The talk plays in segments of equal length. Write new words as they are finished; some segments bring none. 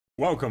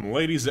Welcome,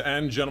 ladies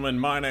and gentlemen.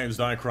 My name is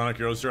Dychronic,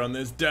 your host here on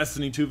this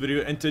Destiny 2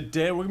 video, and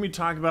today we're going to be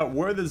talking about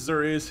where the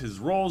Xur is, his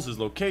roles, his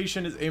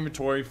location, his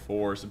inventory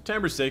for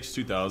September 6,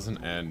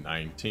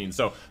 2019.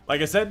 So,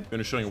 like I said, I'm going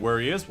to show you where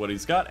he is, what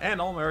he's got,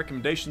 and all my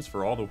recommendations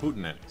for all the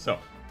hootenanny. So,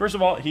 first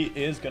of all, he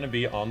is going to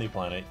be on the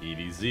planet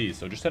EDZ.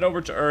 So just head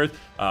over to Earth,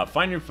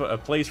 find your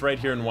place right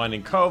here in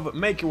Winding Cove,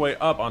 make your way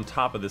up on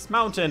top of this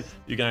mountain.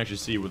 You can actually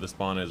see where the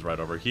spawn is right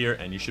over here,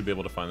 and you should be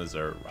able to find the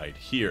Xur right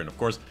here. And of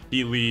course,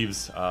 he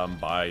leaves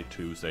by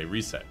Tuesday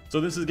reset.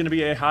 So this is going to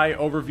be a high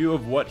overview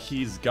of what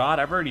he's got.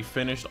 I've already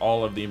finished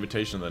all of the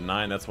Invitation of the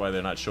 9. That's why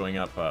they're not showing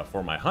up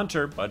for my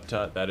Hunter, but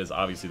that is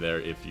obviously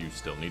there if you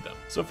still need them.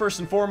 So first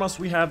and foremost,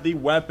 we have the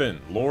weapon.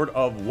 Lord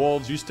of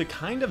Wolves used to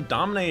kind of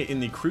dominate in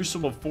the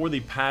Crucible before the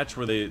patch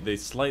where they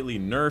slightly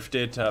nerfed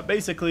it.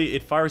 Basically,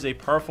 it fires a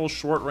powerful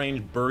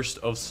short-range burst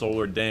of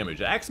solar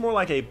damage. It acts more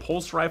like a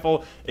pulse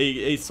rifle,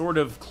 a sort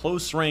of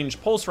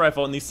close-range pulse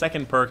rifle in the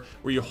second perk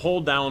where you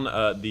hold down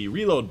the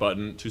reload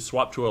button to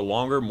swap to a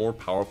longer, more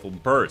powerful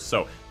burst.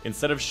 So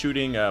instead of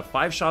shooting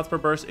 5 shots per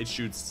burst, it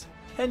shoots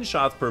 10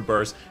 shots per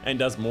burst and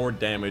does more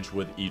damage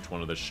with each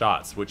one of the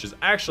shots, which is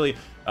actually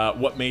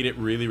what made it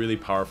really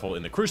powerful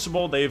in the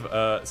Crucible. They've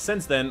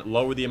since then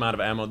lowered the amount of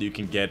ammo that you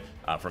can get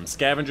from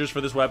scavengers for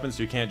this weapon,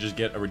 so you can't just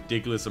get a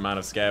ridiculous amount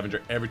of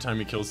scavenger. Every time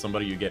you kill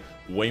somebody, you get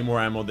way more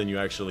ammo than you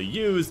actually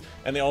use,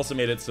 and they also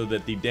made it so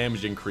that the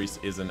damage increase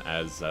isn't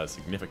as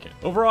significant.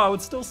 Overall, I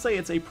would still say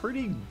it's a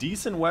pretty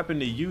decent weapon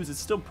to use. It's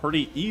still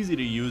pretty easy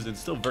to use and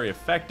still very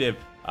effective.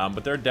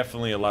 But there are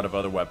definitely a lot of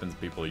other weapons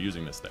people are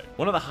using this day.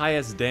 One of the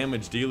highest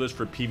damage dealers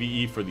for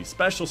PvE for the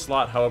special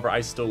slot, however,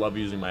 I still love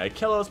using my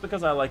Achilles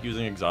because I like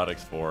using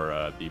exotics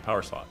for the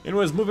power slot.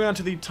 Anyways, moving on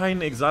to the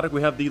Titan exotic,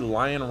 we have the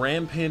Lion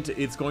Rampant.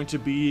 It's going to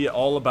be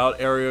all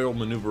about aerial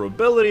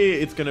maneuverability.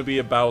 It's going to be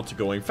about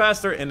going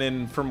faster, and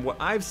then from what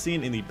I've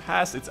seen in the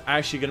past, it's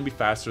actually going to be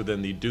faster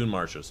than the Dune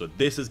Marcher. So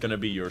this is going to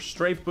be your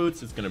strafe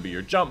boots, it's going to be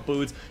your jump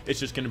boots, it's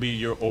just going to be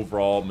your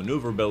overall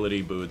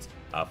maneuverability boots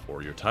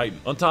for your Titan.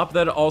 On top of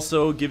that, it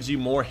also gives you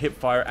more hip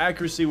fire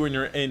accuracy when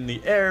you're in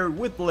the air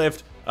with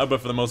lift, but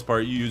for the most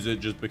part you use it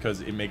just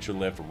because it makes your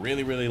lift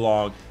really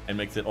long and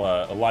makes it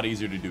a lot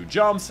easier to do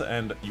jumps,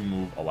 and you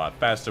move a lot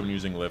faster when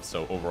using lift,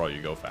 so overall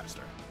you go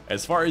faster.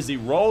 As far as the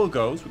role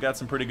goes, we got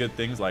some pretty good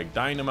things like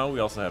Dynamo.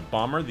 We also have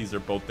Bomber. These are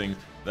both things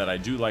that I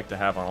do like to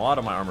have on a lot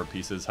of my armor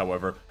pieces.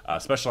 However,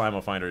 Special Ammo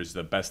Finder is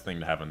the best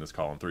thing to have in this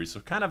column 3, so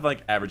kind of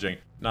like averaging,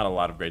 not a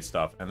lot of great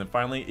stuff. And then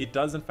finally, it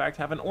does in fact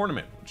have an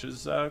ornament, which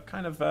is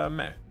kind of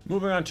meh.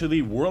 Moving on to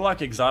the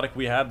Warlock exotic,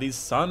 we have these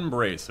Sun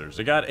Bracers.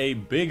 They got a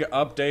big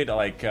update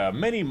like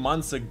many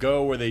months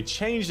ago where they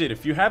changed it.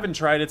 If you haven't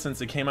tried it since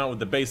it came out with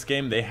the base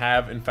game, they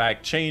have in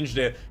fact changed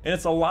it, and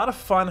it's a lot of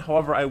fun.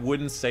 However, I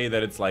wouldn't say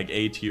that it's like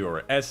A tier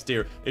or S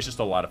tier. It's just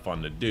a lot of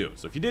fun to do.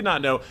 So if you did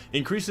not know,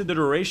 increases the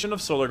duration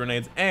of solar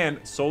grenades, and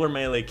solar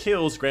melee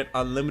kills grant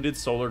unlimited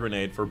solar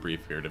grenade for a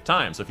brief period of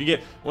time. So if you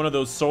get one of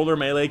those solar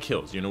melee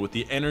kills, you know, with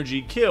the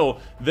energy kill,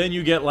 then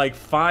you get like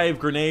 5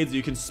 grenades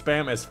you can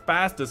spam as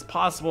fast as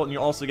possible, and you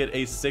also get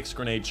a 6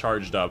 grenade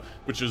charged up,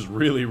 which is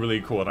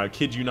really cool. And I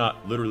kid you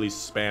not, literally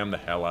spam the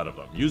hell out of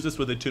them. Use this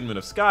with Attunement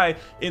of Sky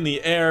in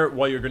the air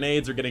while your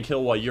grenades are getting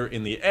killed while you're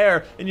in the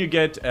air, and you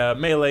get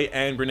melee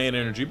and grenade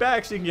energy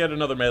back, so you can get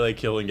another melee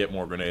kill and get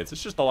more grenades.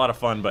 It's just a lot of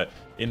fun, but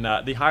in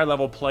the higher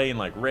level play in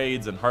like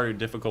raids and harder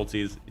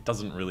difficulties, it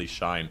doesn't really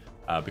shine.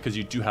 Because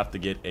you do have to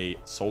get a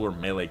solar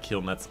melee kill,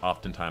 and that's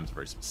oftentimes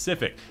very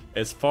specific.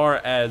 As far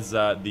as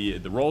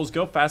the roles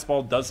go,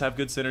 Fastball does have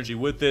good synergy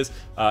with this,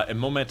 and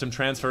Momentum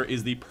Transfer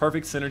is the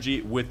perfect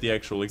synergy with the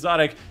actual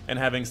exotic, and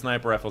having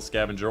Sniper Rifle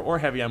Scavenger or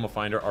Heavy Ammo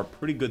Finder are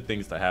pretty good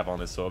things to have on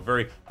this, so a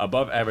very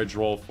above average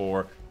role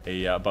for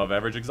a above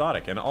average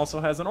exotic. And it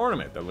also has an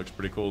ornament that looks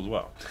pretty cool as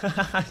well.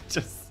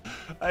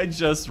 I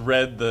just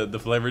read the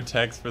flavor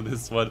text for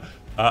this one.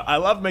 I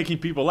love making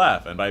people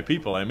laugh, and by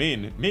people I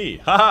mean me.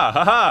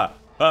 Ha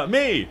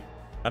me!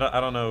 I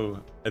don't know.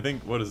 I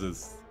think, what is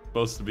this?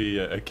 Supposed to be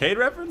a Cade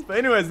reference? But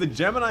anyways, the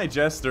Gemini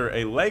Jester,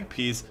 a leg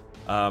piece.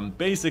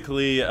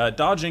 Basically,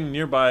 dodging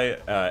nearby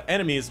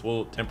enemies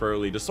will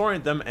temporarily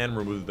disorient them and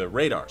remove their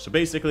radar. So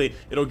basically,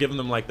 it'll give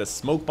them like the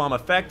smoke bomb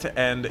effect,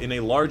 and in a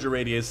larger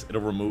radius,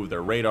 it'll remove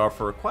their radar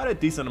for quite a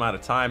decent amount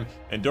of time.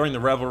 And during the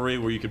Revelry,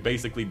 where you could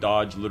basically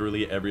dodge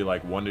literally every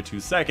like 1 to 2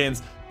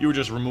 seconds, you were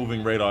just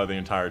removing radar the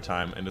entire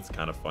time, and it's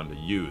kind of fun to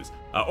use.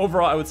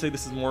 Overall, I would say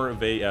this is more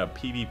of a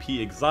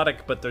PvP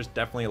exotic, but there's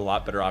definitely a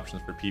lot better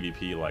options for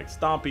PvP like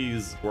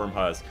Stompies,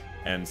 Wormhusk,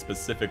 and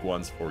specific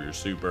ones for your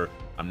super.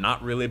 I'm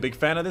not really a big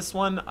fan of this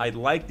one. I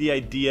like the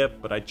idea,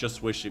 but I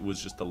just wish it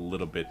was just a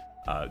little bit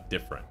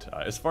different.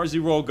 As far as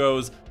your role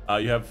goes,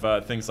 you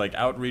have things like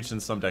outreach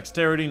and some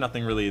dexterity,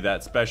 nothing really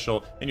that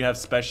special, and you have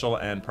special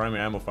and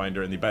primary ammo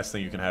finder, and the best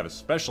thing you can have is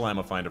special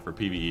ammo finder for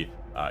PvE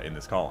in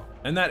this column.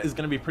 And that is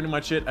going to be pretty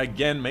much it.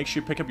 Again, make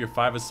sure you pick up your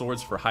 5 of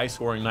swords for high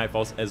scoring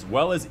nightfalls as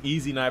well as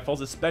easy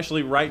nightfalls,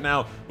 especially right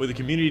now with the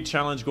community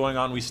challenge going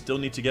on. We still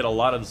need to get a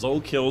lot of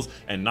Zol kills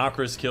and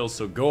Nokris kills,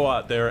 so go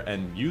out there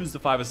and use the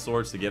 5 of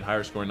swords to get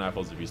higher scoring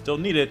nightfalls if you still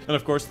need it. And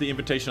of course, the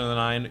Invitation of the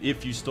 9,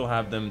 if you still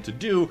have them to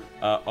do,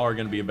 are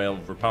going to be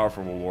available for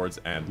powerful rewards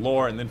and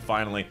lore. And then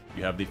finally,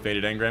 you have the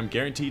Faded Engram,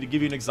 guaranteed to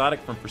give you an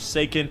exotic from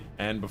Forsaken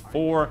and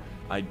before.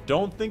 I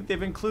don't think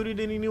they've included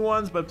any new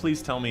ones, but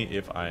please tell me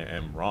if I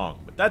am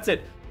wrong. But that's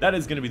it. That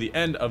is going to be the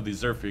end of the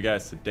Zerf for you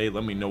guys today.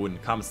 Let me know in the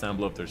comments down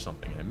below if there's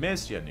something I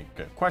missed, you have any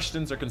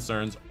questions or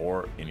concerns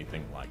or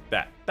anything like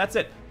that. That's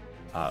it.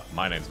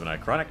 My name's been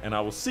Dychronic, and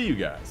I will see you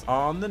guys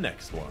on the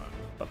next one.